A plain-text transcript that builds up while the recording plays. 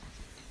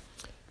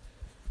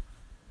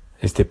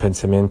Este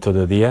pensamiento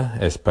del día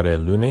es para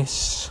el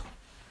lunes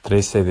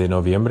 13 de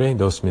noviembre de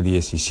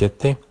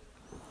 2017.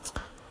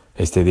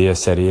 Este día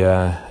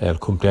sería el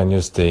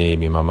cumpleaños de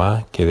mi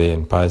mamá, que de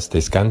en paz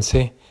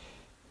descanse.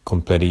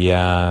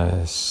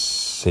 Cumpliría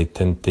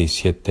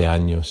 77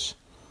 años.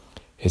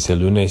 Es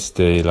el lunes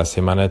de la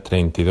semana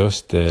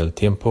 32 del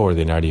tiempo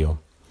ordinario.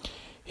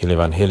 El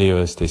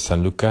Evangelio es de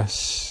San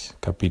Lucas,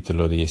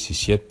 capítulo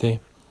 17,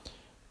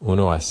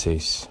 1 a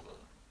 6.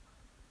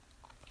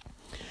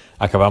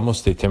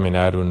 Acabamos de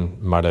terminar un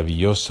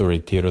maravilloso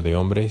retiro de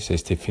hombres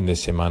este fin de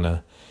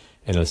semana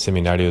en el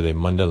seminario de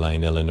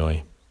Mundelein,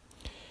 Illinois.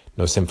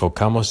 Nos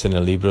enfocamos en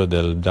el libro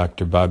del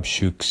Dr. Bob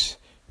Schuchts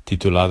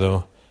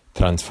titulado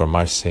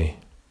Transformarse.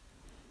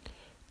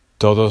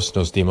 Todos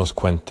nos dimos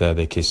cuenta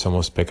de que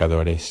somos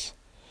pecadores,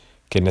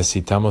 que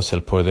necesitamos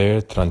el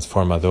poder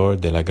transformador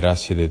de la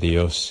gracia de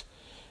Dios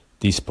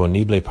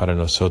disponible para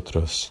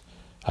nosotros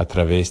a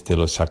través de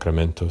los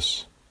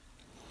sacramentos.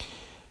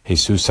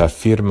 Jesús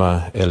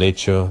afirma el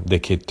hecho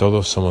de que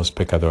todos somos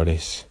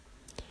pecadores.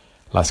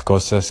 Las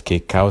cosas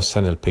que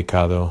causan el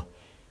pecado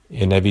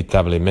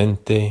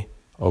inevitablemente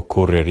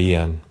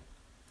ocurrirían.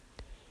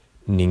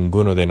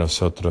 Ninguno de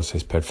nosotros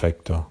es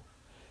perfecto.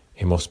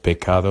 Hemos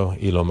pecado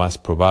y lo más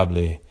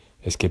probable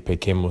es que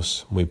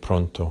pequemos muy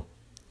pronto,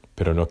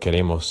 pero no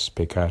queremos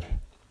pecar.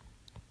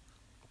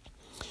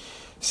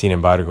 Sin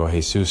embargo,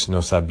 Jesús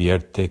nos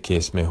advierte que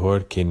es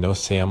mejor que no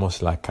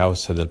seamos la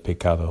causa del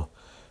pecado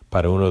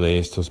para uno de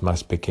estos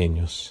más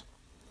pequeños.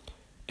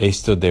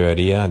 Esto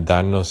debería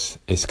darnos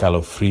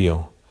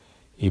escalofrío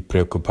y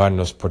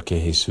preocuparnos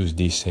porque Jesús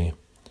dice,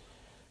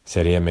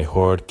 sería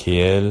mejor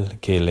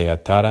que le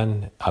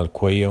ataran al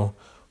cuello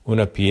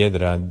una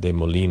piedra de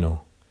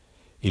molino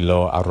y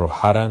lo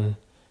arrojaran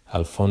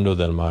al fondo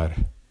del mar,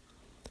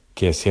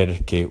 que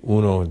hacer que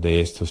uno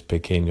de estos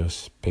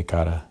pequeños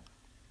pecara.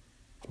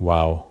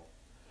 ¡Wow!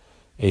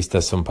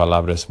 Estas son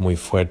palabras muy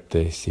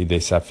fuertes y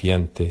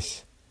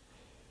desafiantes.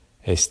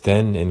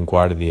 Estén en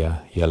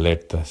guardia y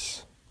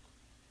alertas.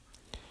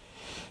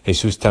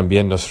 Jesús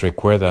también nos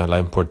recuerda la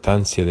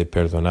importancia de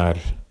perdonar.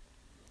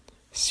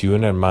 Si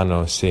un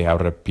hermano se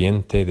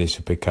arrepiente de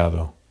su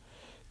pecado,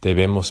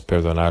 debemos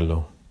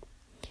perdonarlo.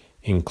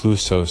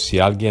 Incluso si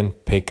alguien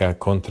peca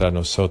contra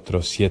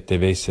nosotros 7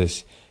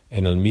 veces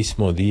en el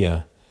mismo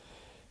día,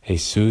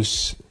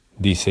 Jesús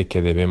dice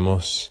que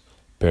debemos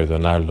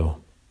perdonarlo.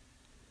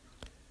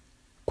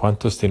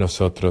 ¿Cuántos de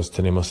nosotros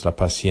tenemos la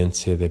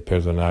paciencia de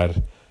perdonar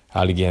a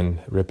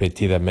alguien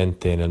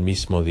repetidamente en el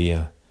mismo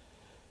día?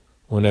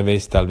 Una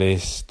vez, tal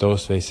vez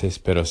 2 veces,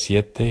 pero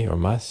 7 o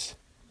más.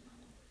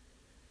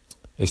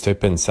 Estoy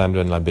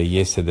pensando en la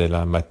belleza de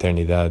la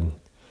maternidad,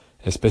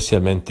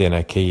 especialmente en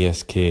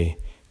aquellas que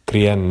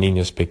crían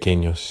niños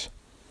pequeños.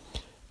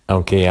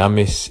 Aunque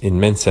ames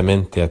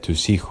inmensamente a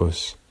tus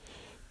hijos,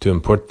 tu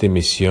importante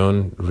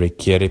misión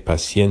requiere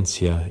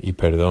paciencia y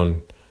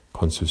perdón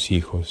con sus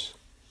hijos.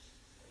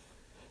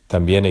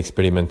 También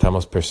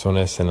experimentamos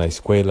personas en la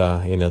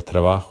escuela y en el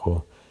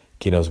trabajo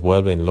que nos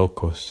vuelven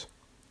locos.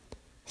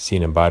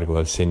 Sin embargo,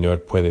 el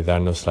Señor puede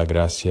darnos la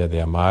gracia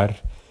de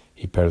amar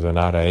y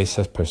perdonar a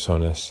esas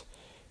personas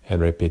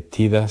en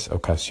repetidas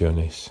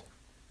ocasiones.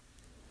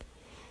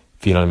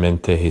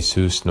 Finalmente,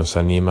 Jesús nos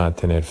anima a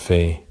tener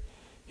fe,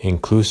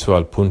 incluso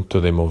al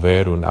punto de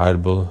mover un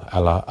árbol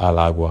al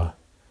agua.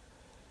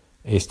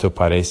 Esto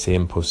parece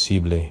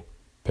imposible,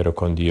 pero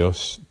con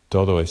Dios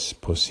todo es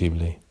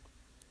posible.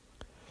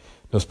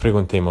 Nos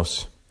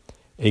preguntemos,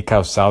 ¿he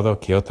causado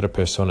que otra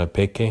persona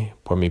peque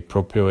por mi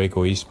propio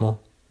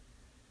egoísmo?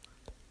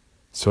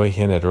 ¿Soy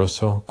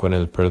generoso con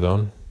el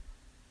perdón?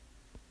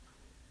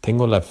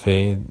 ¿Tengo la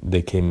fe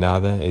de que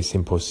nada es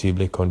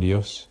imposible con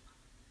Dios?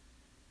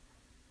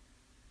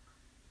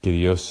 Que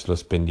Dios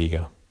los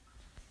bendiga.